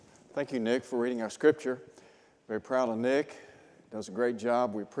Thank you, Nick, for reading our scripture. Very proud of Nick. Does a great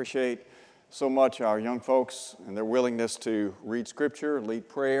job. We appreciate so much our young folks and their willingness to read scripture, lead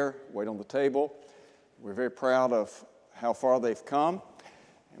prayer, wait on the table. We're very proud of how far they've come,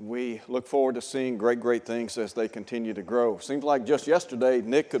 and we look forward to seeing great things as they continue to grow. Seems like just yesterday,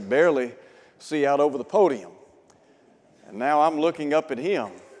 Nick could barely see out over the podium, and now I'm looking up at him.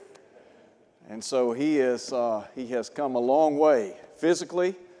 And so he has come a long way,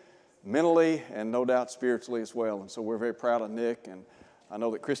 physically, mentally, and no doubt spiritually as well. And so we're very proud of Nick, and I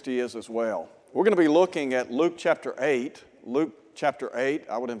know that Christy is as well. We're going to be looking at Luke chapter 8. Luke chapter 8,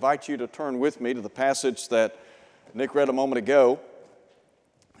 I would invite you to turn with me to the passage that Nick read a moment ago.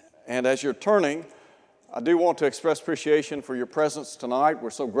 And as you're turning, I do want to express appreciation for your presence tonight. We're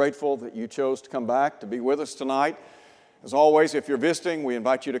so grateful that you chose to come back to be with us tonight. As always, if you're visiting, we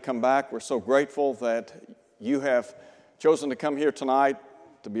invite you to come back. We're so grateful that you have chosen to come here tonight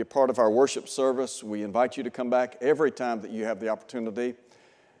to be a part of our worship service. We invite you to come back every time that you have the opportunity.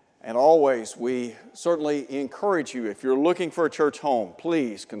 And always, we certainly encourage you, if you're looking for a church home,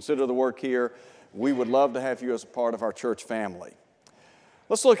 please consider the work here. We would love to have you as a part of our church family.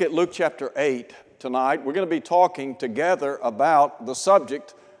 Let's look at Luke chapter 8 tonight. We're going to be talking together about the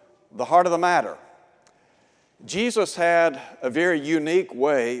subject, the heart of the matter. Jesus had a very unique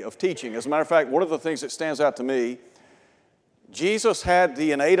way of teaching. As a matter of fact, one of the things that stands out to me, Jesus had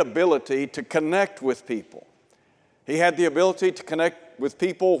the innate ability to connect with people. He had the ability to connect with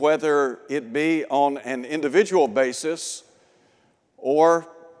people, whether it be on an individual basis or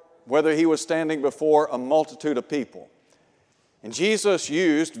whether he was standing before a multitude of people. And Jesus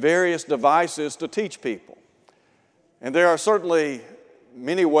used various devices to teach people. And there are certainly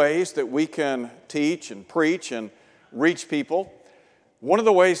many ways that we can teach and preach and reach people. One of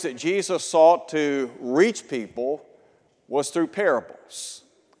the ways that Jesus sought to reach people was through parables.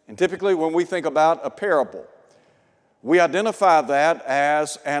 And typically when we think about a parable, we identify that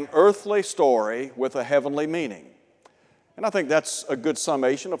as an earthly story with a heavenly meaning. And I think that's a good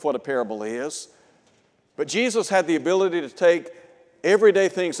summation of what a parable is. But Jesus had the ability to take everyday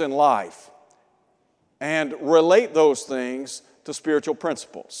things in life and relate those things to spiritual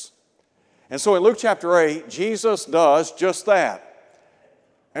principles. And so in Luke chapter 8, Jesus does just that.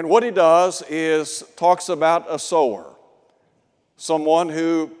 And what he does is talks about a sower, someone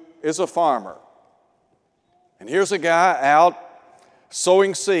who is a farmer. And here's a guy out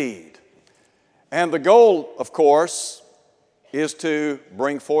sowing seed. And the goal, of course, is to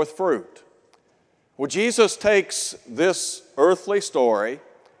bring forth fruit. Well, Jesus takes this earthly story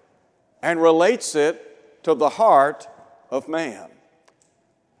and relates it to the heart of man.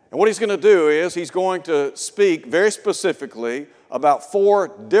 And what he's going to do is he's going to speak very specifically about 4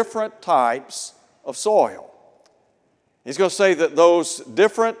 different types of soil. He's going to say that those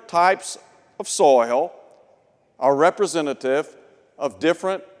different types of soil are representative of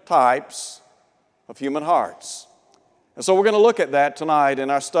different types of human hearts. And so we're going to look at that tonight in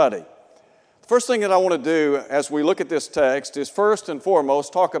our study. The first thing that I want to do as we look at this text is first and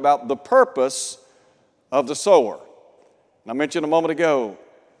foremost talk about the purpose of the sower. And I mentioned a moment ago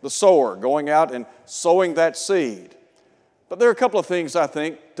the sower going out and sowing that seed. But there are a couple of things I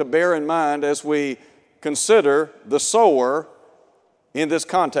think to bear in mind as we consider the sower in this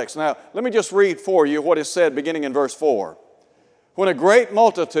context. Now, let me just read for you what is said beginning in verse 4. When a great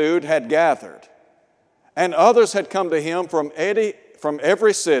multitude had gathered, and others had come to him from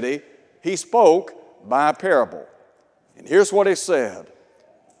every city, he spoke by a parable. And here's what he said.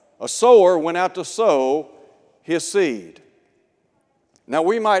 A sower went out to sow his seed. Now,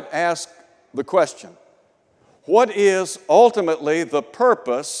 we might ask the question, what is ultimately the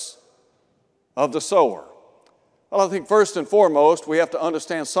purpose of the sower? Well, I think first and foremost, we have to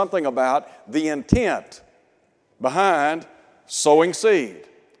understand something about the intent behind sowing seed.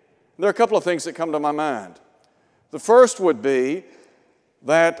 There are a couple of things that come to my mind. The first would be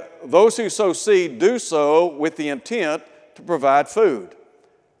that those who sow seed do so with the intent to provide food.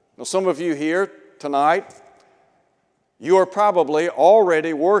 Now, some of you here tonight, you are probably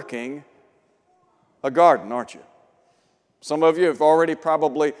already working a garden, aren't you? Some of you have already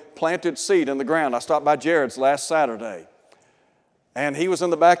probably planted seed in the ground. I stopped by Jared's last Saturday, and he was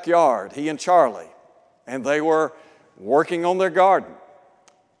in the backyard, he and Charlie, and they were working on their garden.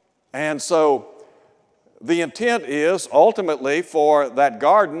 And so the intent is ultimately for that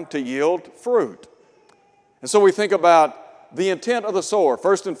garden to yield fruit. And so we think about the intent of the sower,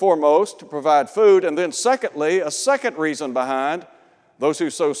 first and foremost, to provide food, and then secondly, a second reason behind those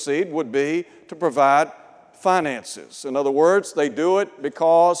who sow seed would be to provide finances. In other words, they do it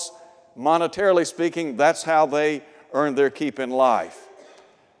because, monetarily speaking, that's how they earn their keep in life.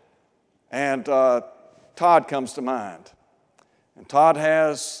 And Todd comes to mind. And Todd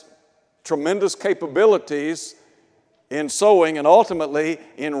has tremendous capabilities in sowing and ultimately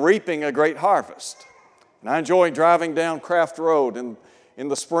in reaping a great harvest. And I enjoy driving down Craft Road in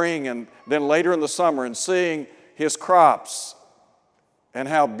the spring and then later in the summer and seeing his crops and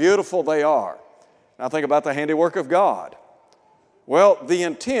how beautiful they are. And I think about the handiwork of God. Well, the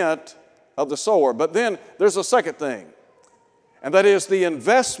intent of the sower. But then there's a second thing, and that is the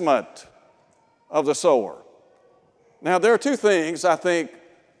investment of the sower. Now, there are two things I think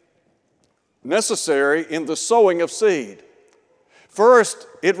necessary in the sowing of seed. First,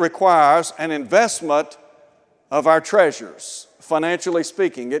 it requires an investment of our treasures. Financially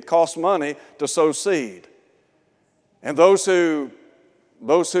speaking, it costs money to sow seed. And those who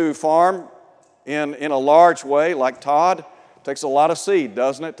farm in a large way, like Todd, takes a lot of seed,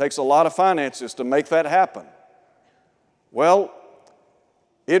 doesn't it? Takes a lot of finances to make that happen. Well,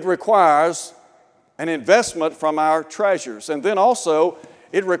 it requires an investment from our treasures. And then also,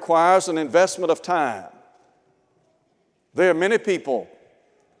 it requires an investment of time. There are many people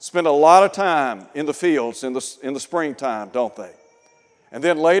spend a lot of time in the fields in the springtime, don't they? And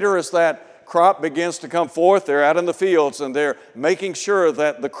then later, as that crop begins to come forth, they're out in the fields and they're making sure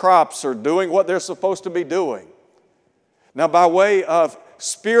that the crops are doing what they're supposed to be doing. Now, by way of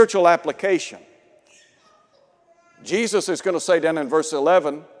spiritual application, Jesus is going to say down in verse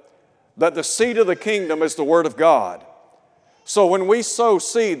 11 that the seed of the kingdom is the Word of God. So when we sow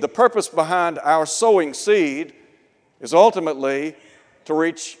seed, the purpose behind our sowing seed is ultimately to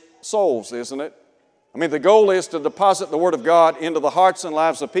reach souls, isn't it? I mean, the goal is to deposit the Word of God into the hearts and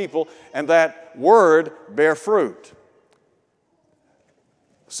lives of people, and that Word bear fruit.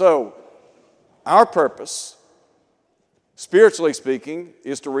 So, our purpose, spiritually speaking,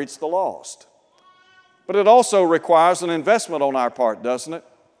 is to reach the lost. But it also requires an investment on our part, doesn't it?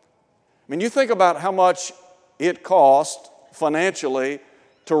 I mean, you think about how much it costs financially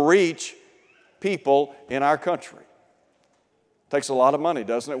to reach people in our country. It takes a lot of money,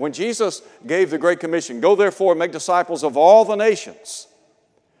 doesn't it? When Jesus gave the Great Commission, go therefore and make disciples of all the nations,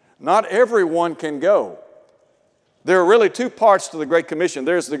 not everyone can go. There are really two parts to the Great Commission.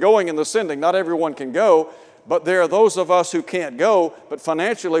 There's the going and the sending. Not everyone can go, but there are those of us who can't go, but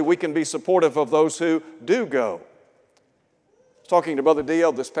financially we can be supportive of those who do go. I was talking to Brother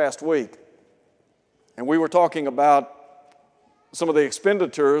Dio this past week, and we were talking about some of the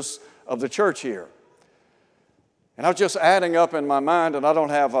expenditures of the church here. And I was just adding up in my mind, and I don't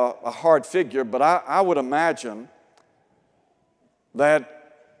have a hard figure, but I would imagine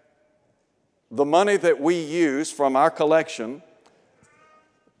that the money that we use from our collection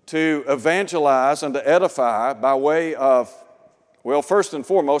to evangelize and to edify by way of, well, first and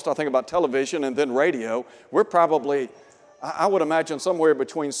foremost, I think about television and then radio, we're probably, I would imagine, somewhere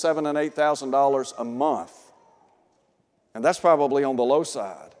between $7,000 and $8,000 a month. And that's probably on the low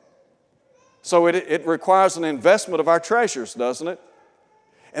side. So it requires an investment of our treasures, doesn't it?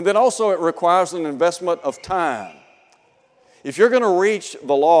 And then also it requires an investment of time. If you're going to reach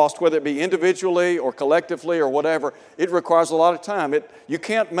the lost, whether it be individually or collectively or whatever, it requires a lot of time. You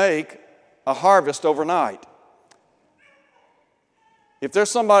can't make a harvest overnight. If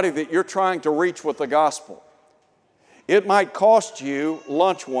there's somebody that you're trying to reach with the gospel, it might cost you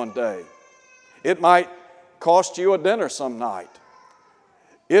lunch one day. It might cost you a dinner some night.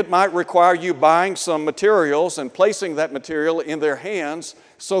 It might require you buying some materials and placing that material in their hands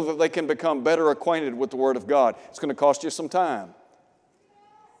so that they can become better acquainted with the Word of God. It's going to cost you some time.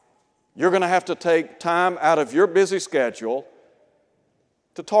 You're going to have to take time out of your busy schedule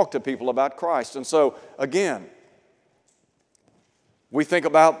to talk to people about Christ. And so, again, we think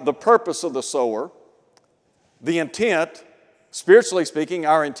about the purpose of the sower. The intent, spiritually speaking,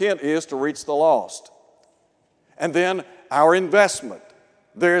 our intent is to reach the lost. And then our investment.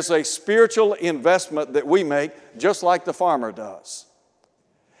 There's a spiritual investment that we make just like the farmer does.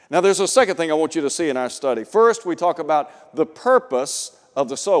 Now, there's a second thing I want you to see in our study. First, we talk about the purpose of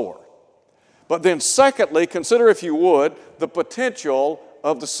the sower. But then secondly, consider, if you would, the potential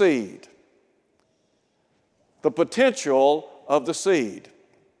of the seed. The potential of the seed.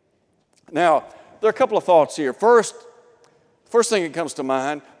 Now, there are a couple of thoughts here. First thing that comes to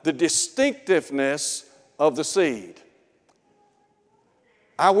mind, the distinctiveness of the seed.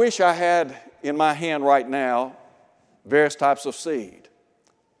 I wish I had in my hand right now various types of seed.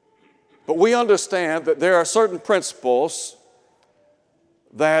 But we understand that there are certain principles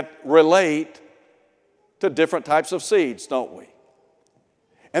that relate to different types of seeds, don't we?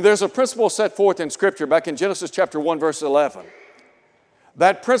 And there's a principle set forth in Scripture back in Genesis chapter 1, verse 11.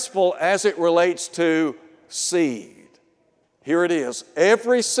 That principle as it relates to seed. Here it is.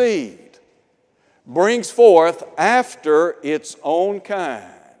 Every seed brings forth after its own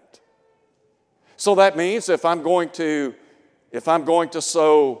kind. So that means if I'm going to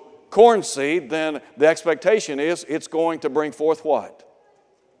sow corn seed, then the expectation is it's going to bring forth what?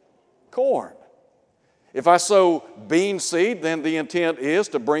 Corn. If I sow bean seed, then the intent is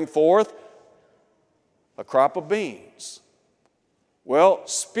to bring forth a crop of beans. Well,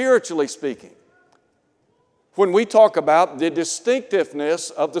 spiritually speaking, when we talk about the distinctiveness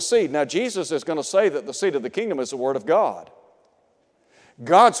of the seed, now Jesus is going to say that the seed of the kingdom is the Word of God.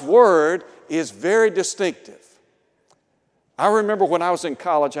 God's Word is very distinctive. I remember when I was in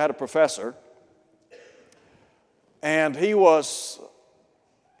college, I had a professor, and he was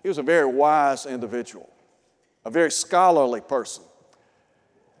a very wise individual, a very scholarly person.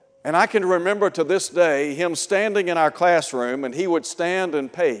 And I can remember to this day him standing in our classroom, and he would stand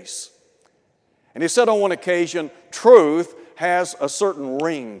and pace. And he said on one occasion, truth has a certain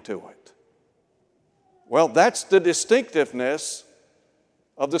ring to it. Well, that's the distinctiveness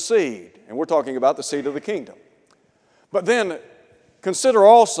of the seed, and we're talking about the seed of the kingdom. But then consider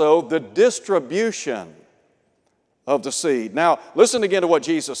also the distribution of the seed. Now, listen again to what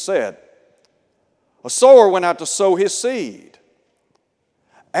Jesus said. A sower went out to sow his seed,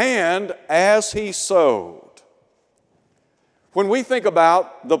 and as he sowed. When we think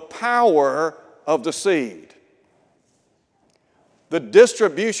about the power of the seed, the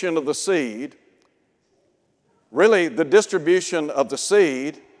distribution of the seed, really the distribution of the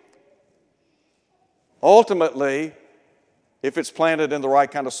seed, ultimately, if it's planted in the right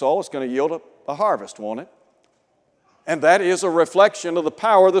kind of soil, it's going to yield a harvest, won't it? And that is a reflection of the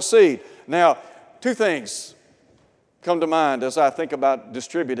power of the seed. Now, two things come to mind as I think about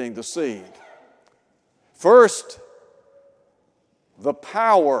distributing the seed. First, the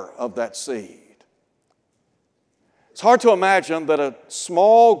power of that seed. It's hard to imagine that a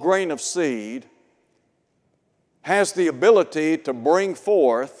small grain of seed has the ability to bring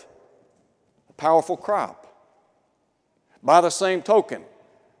forth a powerful crop. By the same token,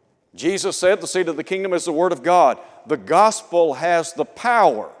 Jesus said the seed of the kingdom is the Word of God. The gospel has the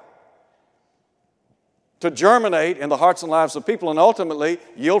power to germinate in the hearts and lives of people and ultimately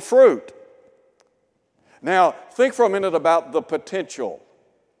yield fruit. Now, think for a minute about the potential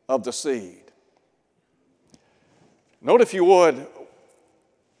of the seed. Note, if you would,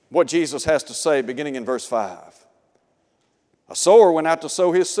 what Jesus has to say beginning in verse 5. A sower went out to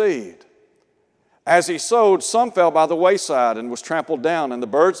sow his seed. As he sowed, some fell by the wayside and was trampled down, and the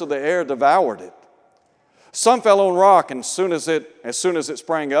birds of the air devoured it. Some fell on rock, and as soon as it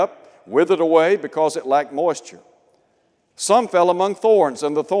sprang up, withered away because it lacked moisture. Some fell among thorns,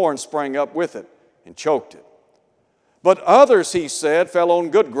 and the thorns sprang up with it and choked it. But others, he said, fell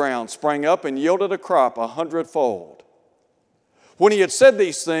on good ground, sprang up, and yielded a crop 100-fold. When he had said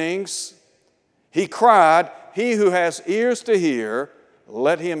these things, he cried, "He who has ears to hear,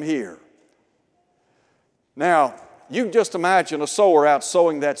 let him hear." Now, you can just imagine a sower out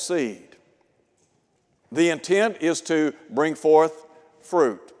sowing that seed. The intent is to bring forth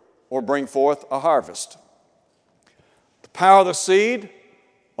fruit or bring forth a harvest. The power of the seed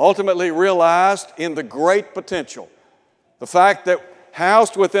ultimately realized in the great potential. The fact that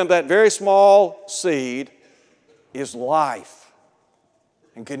housed within that very small seed is life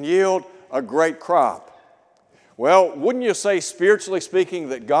and can yield a great crop. Well, wouldn't you say, spiritually speaking,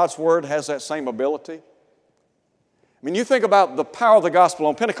 that God's Word has that same ability? I mean, you think about the power of the gospel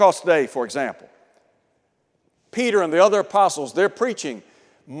on Pentecost Day, for example. Peter and the other apostles, they're preaching.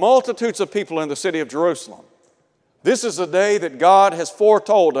 Multitudes of people in the city of Jerusalem. This is a day that God has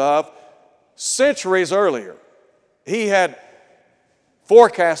foretold of centuries earlier. He had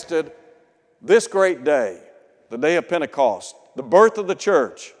forecasted this great day, the day of Pentecost, the birth of the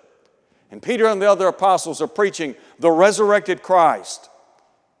church. And Peter and the other apostles are preaching the resurrected Christ.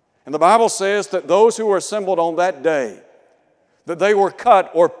 And the Bible says that those who were assembled on that day, that they were cut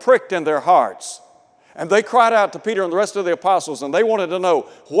or pricked in their hearts. And they cried out to Peter and the rest of the apostles, and they wanted to know,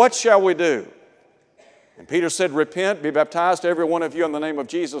 what shall we do? And Peter said, repent, be baptized, every one of you, in the name of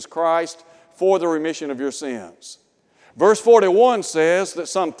Jesus Christ, for the remission of your sins. Verse 41 says that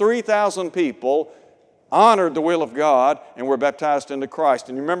some 3,000 people honored the will of God and were baptized into Christ.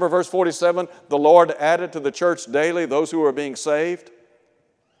 And you remember verse 47, the Lord added to the church daily those who were being saved.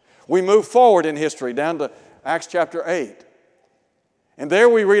 We move forward in history down to Acts chapter 8. And there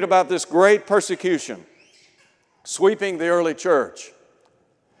we read about this great persecution sweeping the early church.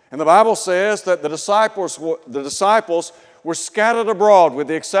 And the Bible says that the disciples were scattered abroad with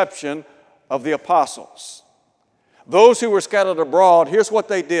the exception of the apostles. Those who were scattered abroad, here's what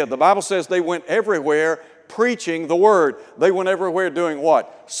they did. The Bible says they went everywhere preaching the Word. They went everywhere doing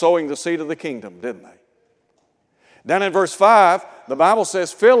what? Sowing the seed of the kingdom, didn't they? Down in verse 5, the Bible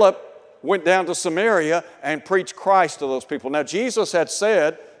says Philip went down to Samaria and preached Christ to those people. Now, Jesus had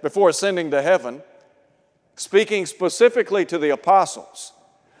said, before ascending to heaven, speaking specifically to the apostles,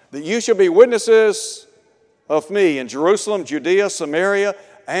 that you shall be witnesses of me in Jerusalem, Judea, Samaria,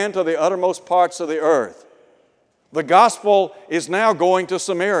 and to the uttermost parts of the earth. The gospel is now going to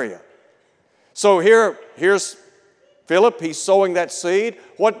Samaria. So here's Philip. He's sowing that seed.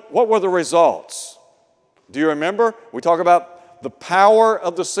 What were the results? Do you remember? We talk about the power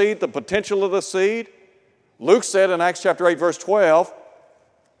of the seed, the potential of the seed. Luke said in Acts chapter 8, verse 12,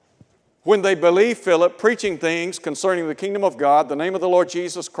 when they believed Philip preaching things concerning the kingdom of God, the name of the Lord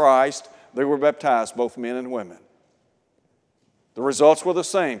Jesus Christ, they were baptized, both men and women. The results were the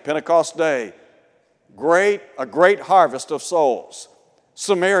same. Pentecost Day, a great harvest of souls.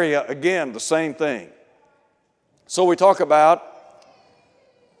 Samaria, again, the same thing. So we talk about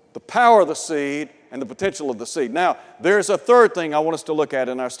the power of the seed and the potential of the seed. Now, there's a third thing I want us to look at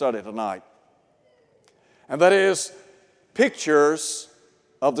in our study tonight, and that is pictures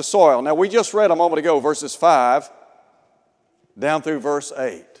of the soil. Now, we just read a moment ago verses 5 down through verse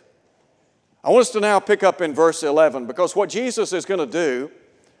 8. I want us to now pick up in verse 11, because what Jesus is going to do,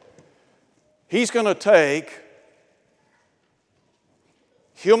 He's going to take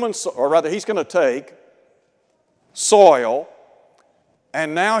He's going to take soil,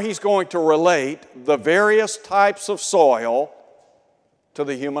 and now He's going to relate the various types of soil to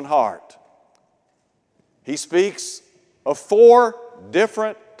the human heart. He speaks of 4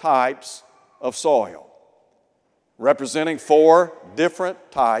 different types of soil, representing 4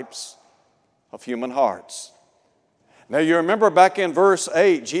 different types of human hearts. Now you remember back in verse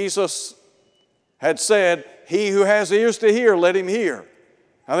 8, Jesus had said, "He who has ears to hear, let him hear."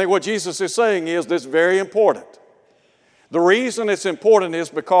 I think what Jesus is saying is this is very important. The reason it's important is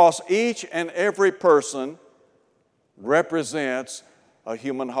because each and every person represents a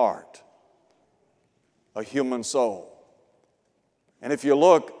human heart, a human soul. And if you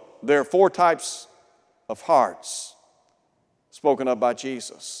look, there are 4 types of hearts spoken of by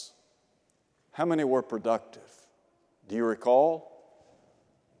Jesus. How many were productive? Do you recall?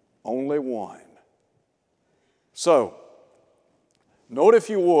 Only 1. So, note if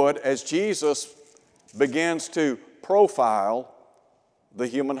you would, as Jesus begins to profile the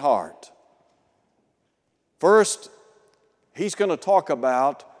human heart. First, He's going to talk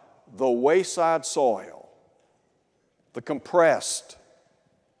about the wayside soil, the compressed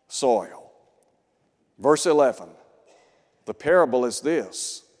soil. Verse 11, the parable is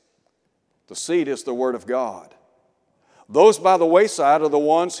this: the seed is the word of God. Those by the wayside are the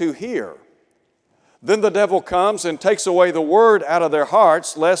ones who hear. Then the devil comes and takes away the word out of their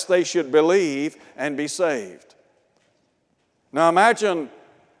hearts, lest they should believe and be saved. Now imagine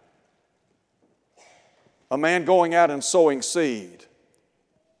a man going out and sowing seed,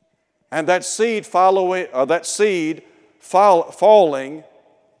 and that seed falling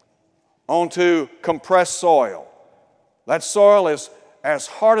onto compressed soil. That soil is as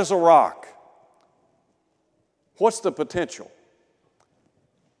hard as a rock. What's the potential?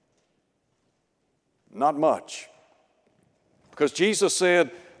 Not much. Because Jesus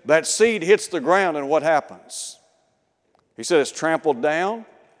said that seed hits the ground and what happens? He said it's trampled down,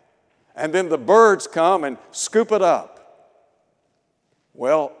 and then the birds come and scoop it up.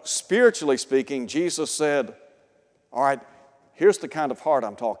 Well, spiritually speaking, Jesus said, all right, here's the kind of heart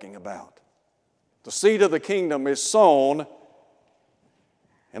I'm talking about. The seed of the kingdom is sown,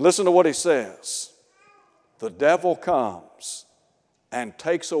 and listen to what He says. The devil comes and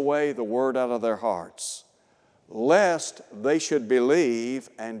takes away the word out of their hearts, lest they should believe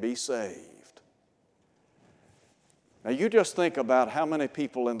and be saved. Now you just think about how many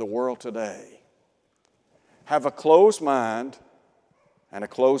people in the world today have a closed mind and a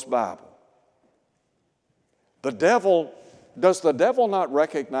closed Bible. Does the devil not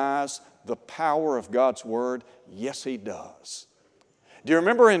recognize the power of God's word? Yes, he does. Do you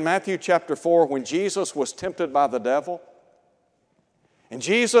remember in Matthew chapter 4 when Jesus was tempted by the devil? And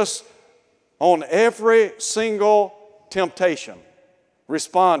Jesus, on every single temptation,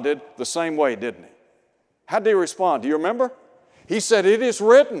 responded the same way, didn't He? How did He respond? Do you remember? He said, "It is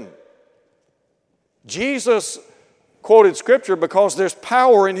written." Jesus quoted Scripture because there's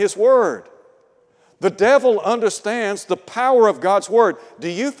power in His Word. The devil understands the power of God's Word. Do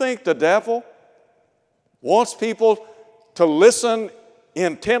you think the devil wants people to listen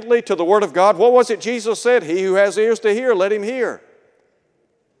intently to the Word of God? What was it Jesus said? "He who has ears to hear, let him hear."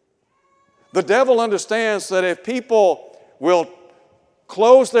 The devil understands that if people will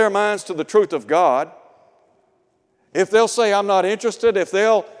close their minds to the truth of God, if they'll say, I'm not interested, if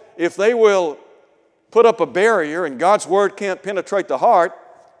they will put up a barrier and God's Word can't penetrate the heart,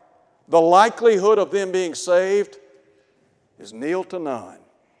 the likelihood of them being saved is nil to none.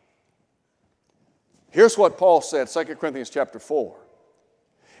 Here's what Paul said, 2 Corinthians chapter 4.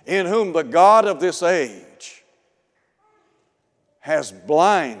 In whom the God of this age has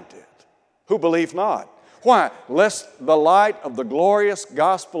blinded who believe not. Why? Lest the light of the glorious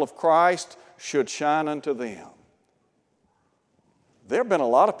gospel of Christ should shine unto them. There have been a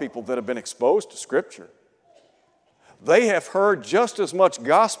lot of people that have been exposed to Scripture. They have heard just as much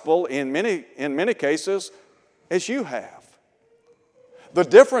gospel in many cases as you have. The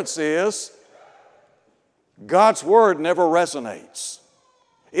difference is God's Word never resonates.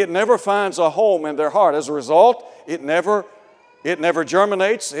 It never finds a home in their heart. As a result, it never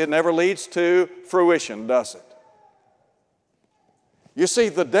germinates. It never leads to fruition, does it? You see,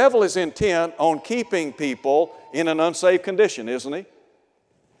 the devil is intent on keeping people in an unsaved condition, isn't he?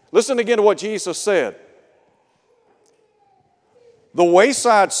 Listen again to what Jesus said. The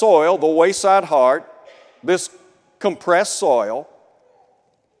wayside soil, the wayside heart, this compressed soil,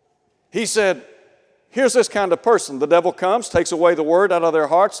 he said, here's this kind of person. The devil comes, takes away the word out of their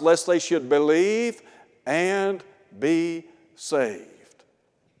hearts, lest they should believe and be saved.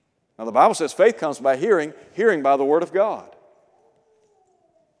 Now the Bible says faith comes by hearing, hearing by the word of God.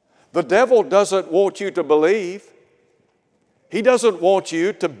 The devil doesn't want you to believe. He doesn't want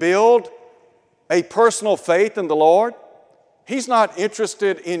you to build a personal faith in the Lord. He's not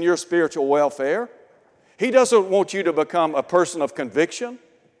interested in your spiritual welfare. He doesn't want you to become a person of conviction.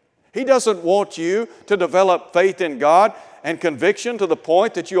 He doesn't want you to develop faith in God and conviction to the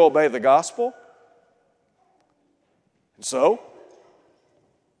point that you obey the gospel. And so,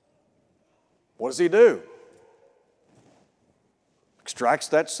 what does he do? Extracts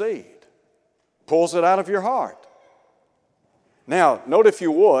that seed, pulls it out of your heart. Now, note if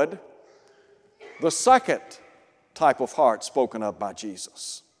you would, the second type of heart spoken of by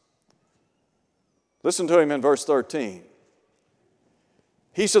Jesus. Listen to him in verse 13.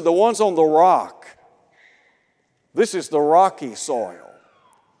 He said, the ones on the rock, this is the rocky soil.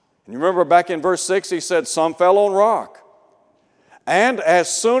 And you remember back in verse 6, he said, some fell on rock. And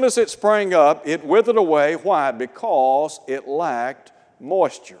as soon as it sprang up, it withered away. Why? Because it lacked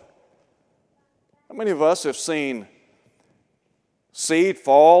moisture. How many of us have seen seed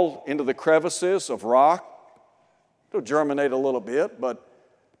fall into the crevices of rock? It'll germinate a little bit, but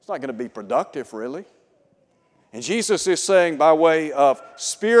it's not going to be productive, really. And Jesus is saying, by way of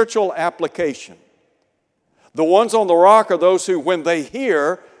spiritual application, the ones on the rock are those who, when they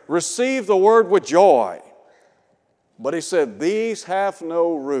hear, receive the word with joy. But he said, these have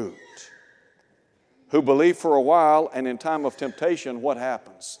no root, who believe for a while, and in time of temptation, what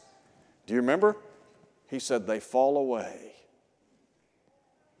happens? Do you remember? He said, they fall away.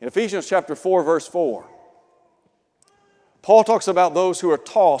 In Ephesians chapter 4, verse 4, Paul talks about those who are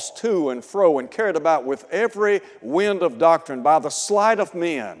tossed to and fro and carried about with every wind of doctrine by the sleight of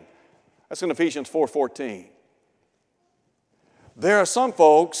men. That's in Ephesians 4:14. There are some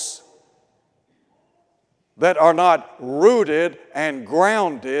folks that are not rooted and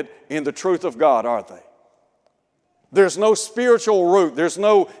grounded in the truth of God, are they? There's no spiritual root. There's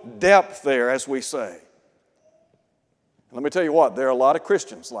no depth there, as we say. Let me tell you what, there are a lot of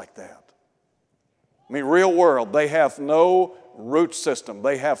Christians like that. I mean, real world, they have no root system.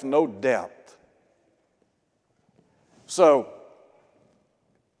 They have no depth. So,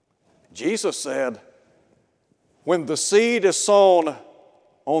 Jesus said, when the seed is sown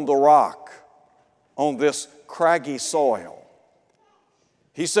on the rock, on this craggy soil,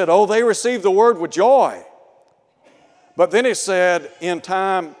 he said, oh, they receive the word with joy. But then he said, in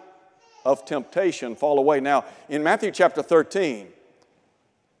time of temptation, fall away. Now, in Matthew chapter 13,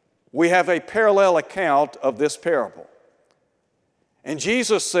 we have a parallel account of this parable. And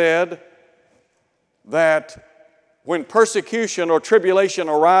Jesus said that when persecution or tribulation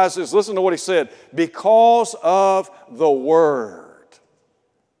arises, listen to what he said, because of the word,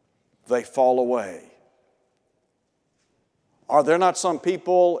 they fall away. Are there not some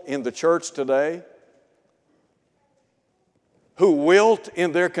people in the church today who wilt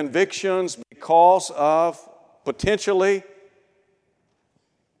in their convictions because of potentially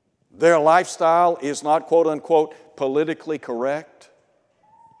their lifestyle is not, quote unquote, politically correct?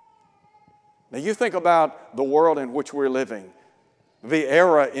 Now you think about the world in which we're living, the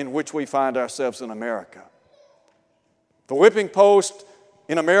era in which we find ourselves in America. The whipping post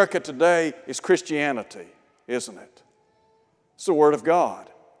in America today is Christianity, isn't it? It's the Word of God.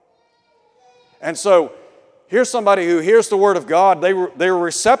 And so here's somebody who hears the Word of God. They're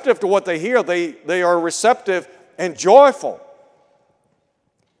receptive to what they hear. They are receptive and joyful.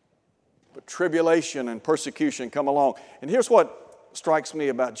 But tribulation and persecution come along. And here's what strikes me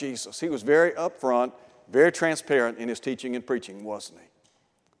about Jesus. He was very upfront, very transparent in his teaching and preaching, wasn't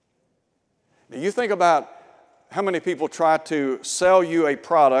he? Now you think about how many people try to sell you a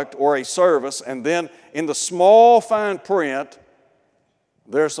product or a service, and then in the small fine print,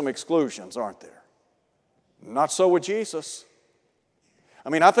 there are some exclusions, aren't there? Not so with Jesus. I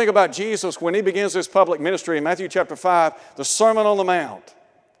mean, I think about Jesus when he begins his public ministry in Matthew chapter 5, the Sermon on the Mount.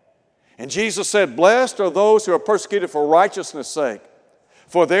 And Jesus said, "Blessed are those who are persecuted for righteousness' sake,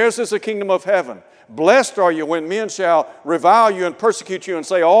 for theirs is the kingdom of heaven. Blessed are you when men shall revile you and persecute you and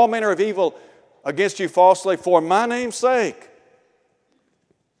say all manner of evil against you falsely for my name's sake."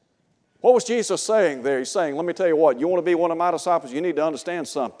 What was Jesus saying there? He's saying, let me tell you what, you want to be one of my disciples, you need to understand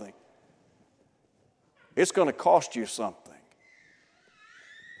something. It's going to cost you something.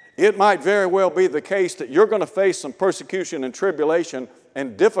 It might very well be the case that you're going to face some persecution and tribulation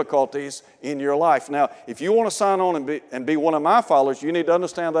and difficulties in your life. Now, if you want to sign on and be one of my followers, you need to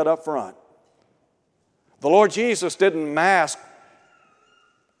understand that up front. The Lord Jesus didn't mask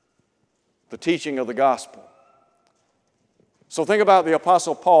the teaching of the gospel. So think about the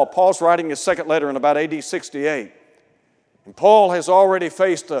Apostle Paul. Paul's writing his second letter in about AD 68. And Paul has already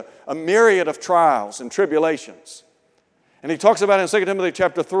faced a myriad of trials and tribulations. And he talks about in 2 Timothy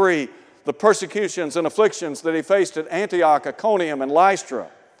chapter 3 the persecutions and afflictions that he faced at Antioch, Iconium, and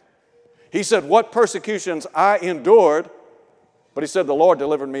Lystra. He said, "What persecutions I endured," but he said, "The Lord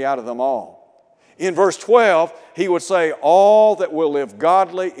delivered me out of them all." In verse 12, he would say, "All that will live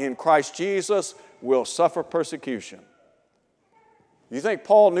godly in Christ Jesus will suffer persecution." You think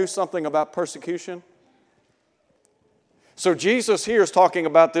Paul knew something about persecution? So Jesus here is talking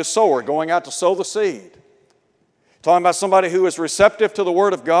about this sower going out to sow the seed. Talking about somebody who is receptive to the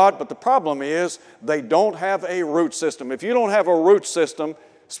Word of God, but the problem is they don't have a root system. If you don't have a root system,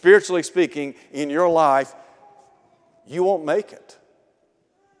 spiritually speaking, in your life, you won't make it.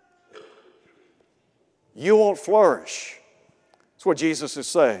 You won't flourish. That's what Jesus is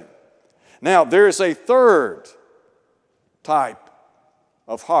saying. Now, there is a third type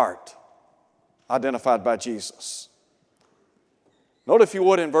of heart identified by Jesus. Note, if you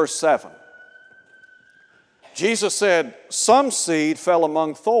would, in verse 7. Jesus said, "Some seed fell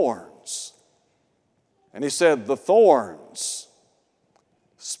among thorns." And he said, "The thorns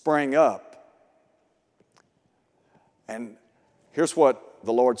sprang up." And here's what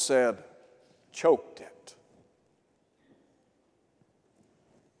the Lord said, choked it.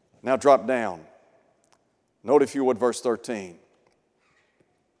 Now drop down. Note, if you would, verse 13.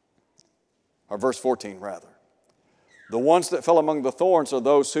 Or verse 14, rather. "The ones that fell among the thorns are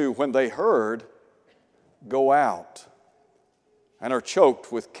those who, when they heard, go out and are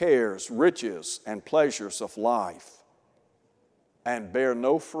choked with cares, riches, and pleasures of life, and bear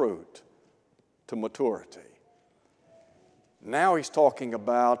no fruit to maturity." Now he's talking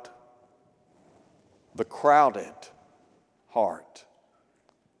about the crowded heart,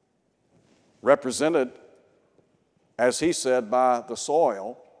 represented, as he said, by the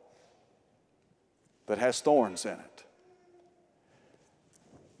soil that has thorns in it.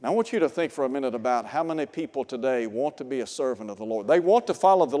 Now I want you to think for a minute about how many people today want to be a servant of the Lord. They want to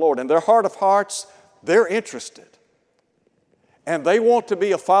follow the Lord. In their heart of hearts, they're interested. And they want to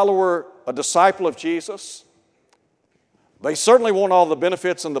be a follower, a disciple of Jesus. They certainly want all the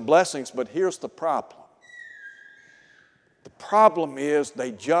benefits and the blessings, but here's the problem. The problem is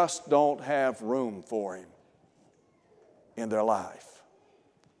they just don't have room for Him in their life.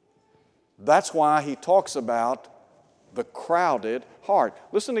 That's why he talks about the crowded heart.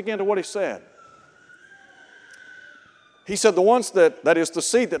 Listen again to what he said. He said, "The ones that is the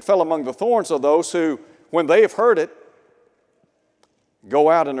seed that fell among the thorns are those who, when they have heard it,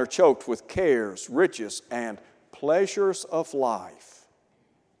 go out and are choked with cares, riches, and pleasures of life,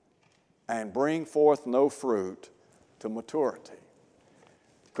 and bring forth no fruit to maturity."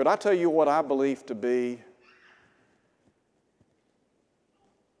 Could I tell you what I believe to be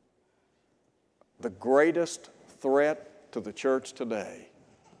the greatest threat to the church today?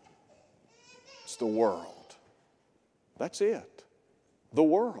 It's the world. That's it. The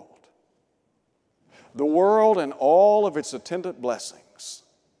world. The world and all of its attendant blessings.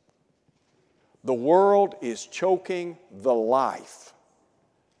 The world is choking the life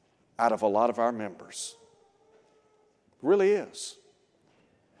out of a lot of our members. It really is.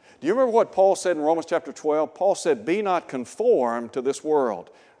 Do you remember what Paul said in Romans chapter 12? Paul said, "Be not conformed to this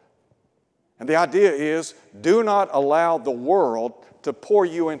world." And the idea is, do not allow the world to pour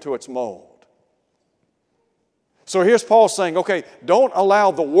you into its mold. So here's Paul saying, okay, don't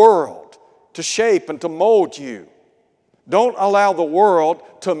allow the world to shape and to mold you. Don't allow the world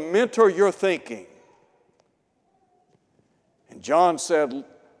to mentor your thinking. And John said,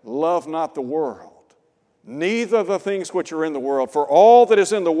 love not the world, neither the things which are in the world. For all that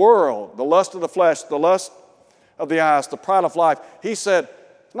is in the world, the lust of the flesh, the lust of the eyes, the pride of life, he said,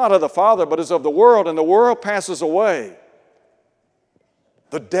 it's not of the Father, but is of the world, and the world passes away.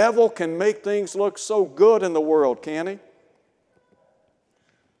 The devil can make things look so good in the world, can he?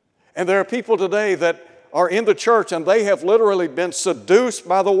 And there are people today that are in the church and they have literally been seduced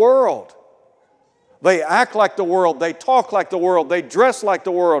by the world. They act like the world, they talk like the world, they dress like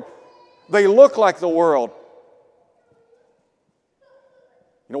the world, they look like the world.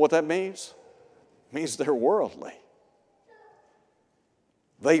 You know what that means? It means they're worldly.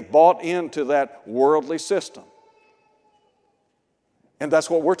 They bought into that worldly system. And that's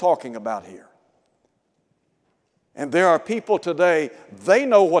what we're talking about here. And there are people today, they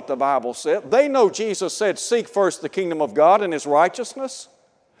know what the Bible said. They know Jesus said, seek first the kingdom of God and His righteousness.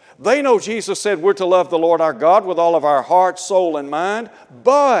 They know Jesus said we're to love the Lord our God with all of our heart, soul, and mind.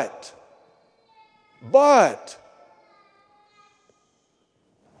 But,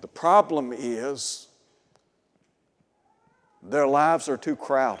 the problem is their lives are too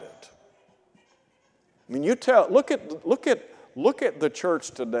crowded. I mean, look at the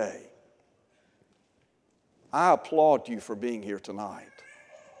church today. I applaud you for being here tonight.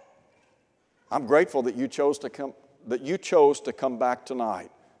 I'm grateful that you chose to come back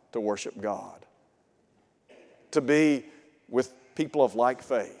tonight to worship God, to be with people of like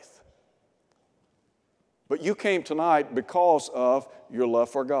faith. But you came tonight because of your love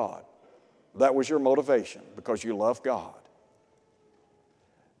for God. That was your motivation, because you love God.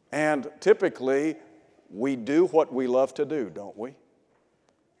 And typically, we do what we love to do, don't we?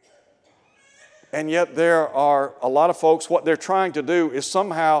 And yet there are a lot of folks, what they're trying to do is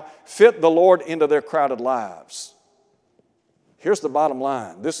somehow fit the Lord into their crowded lives. Here's the bottom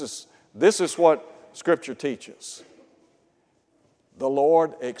line. This is what Scripture teaches. The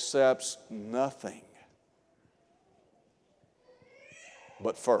Lord accepts nothing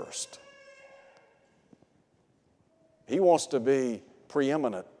but first. He wants to be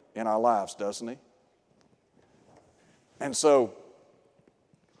preeminent in our lives, doesn't He? And so,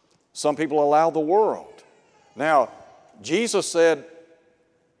 some people allow the world. Now, Jesus said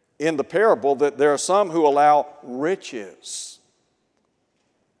in the parable that there are some who allow riches.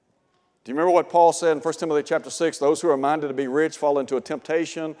 Do you remember what Paul said in 1 Timothy chapter 6? Those who are minded to be rich fall into a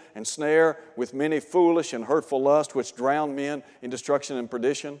temptation and snare with many foolish and hurtful lusts which drown men in destruction and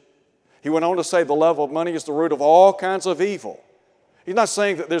perdition. He went on to say the love of money is the root of all kinds of evil. He's not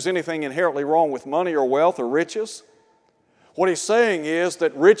saying that there's anything inherently wrong with money or wealth or riches. What he's saying is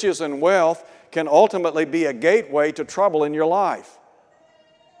that riches and wealth can ultimately be a gateway to trouble in your life,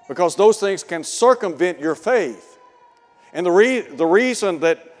 because those things can circumvent your faith. And the reason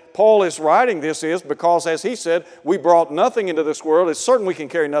that Paul is writing this is because, as he said, we brought nothing into this world. It's certain we can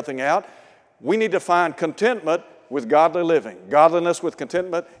carry nothing out. We need to find contentment with godly living. Godliness with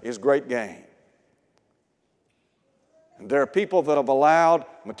contentment is great gain. And there are people that have allowed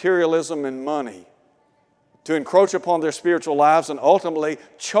materialism and money to encroach upon their spiritual lives and ultimately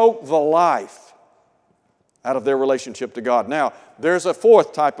choke the life out of their relationship to God. Now, there's a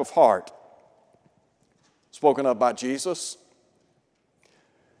fourth type of heart spoken of by Jesus.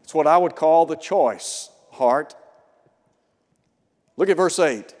 It's what I would call the choice heart. Look at verse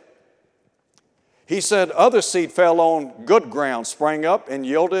 8. He said, other seed fell on good ground, sprang up, and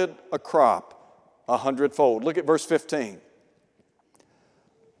yielded a crop 100-fold. Look at verse 15.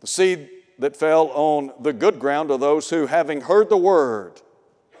 The seed that fell on the good ground are those who, having heard the word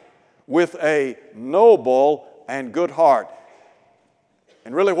with a noble and good heart.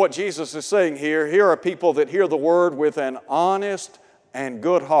 And really what Jesus is saying here are people that hear the word with an honest and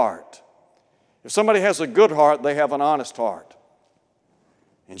good heart. If somebody has a good heart, they have an honest heart.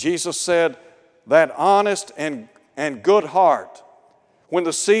 And Jesus said that honest and good heart, when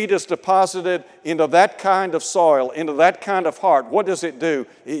the seed is deposited into that kind of soil, into that kind of heart, what does it do?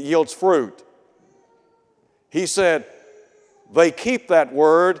 It yields fruit. He said, they keep that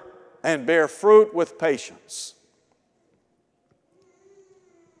word and bear fruit with patience.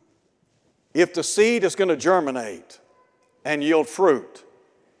 If the seed is going to germinate and yield fruit,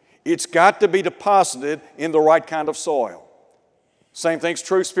 it's got to be deposited in the right kind of soil. Same thing's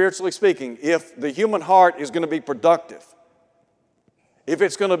true spiritually speaking. If the human heart is going to be productive, if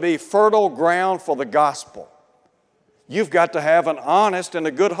it's going to be fertile ground for the gospel, you've got to have an honest and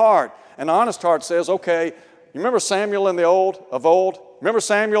a good heart. An honest heart says, okay, you remember Samuel of old? Remember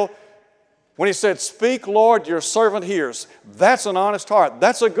Samuel? When he said, speak, Lord, your servant hears. That's an honest heart.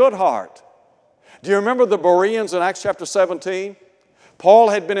 That's a good heart. Do you remember the Bereans in Acts chapter 17? Paul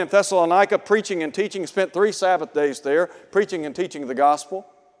had been in Thessalonica preaching and teaching, spent 3 Sabbath days there preaching and teaching the gospel.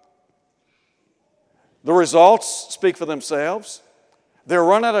 The results speak for themselves. They're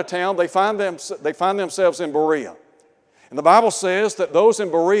run out of town. They find themselves in Berea. And the Bible says that those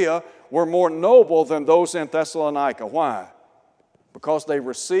in Berea were more noble than those in Thessalonica. Why? Because they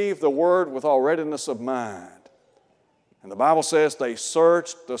received the word with all readiness of mind. And the Bible says they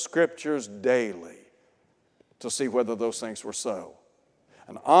searched the Scriptures daily to see whether those things were so.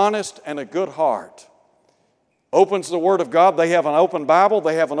 An honest and a good heart opens the Word of God. They have an open Bible.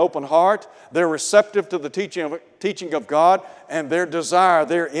 They have an open heart. They're receptive to the teaching of God, and their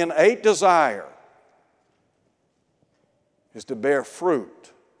innate desire is to bear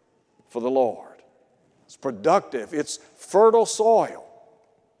fruit for the Lord. It's productive. It's fertile soil.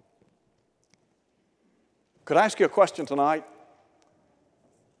 Could I ask you a question tonight?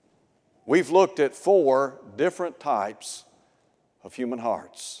 We've looked at 4 different types of human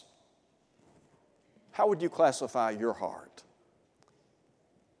hearts. How would you classify your heart?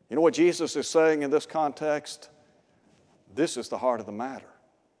 You know what Jesus is saying in this context? This is the heart of the matter.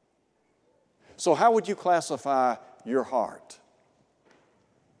 So how would you classify your heart?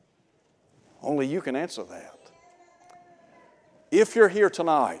 Only you can answer that. If you're here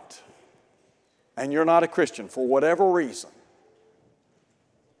tonight and you're not a Christian for whatever reason,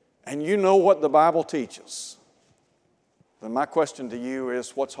 and you know what the Bible teaches, then my question to you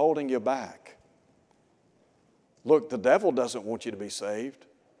is, what's holding you back? Look, the devil doesn't want you to be saved,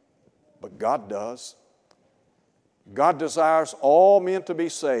 but God does. God desires all men to be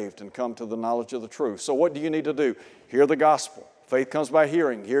saved and come to the knowledge of the truth. So what do you need to do? Hear the gospel. Faith comes by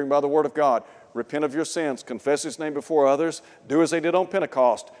hearing, hearing by the word of God. Repent of your sins, confess His name before others, do as they did on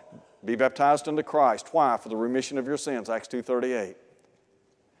Pentecost, be baptized into Christ. Why? For the remission of your sins, Acts 2:38.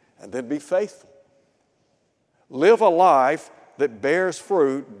 And then be faithful. Live a life that bears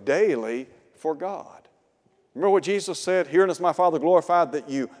fruit daily for God. Remember what Jesus said, "Herein is my Father glorified, that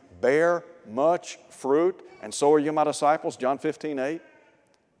you bear much fruit, and so are you my disciples," John 15:8.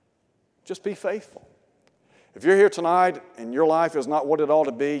 Just be faithful. If you're here tonight and your life is not what it ought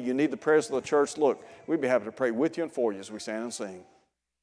to be, you need the prayers of the church, look, we'd be happy to pray with you and for you as we stand and sing.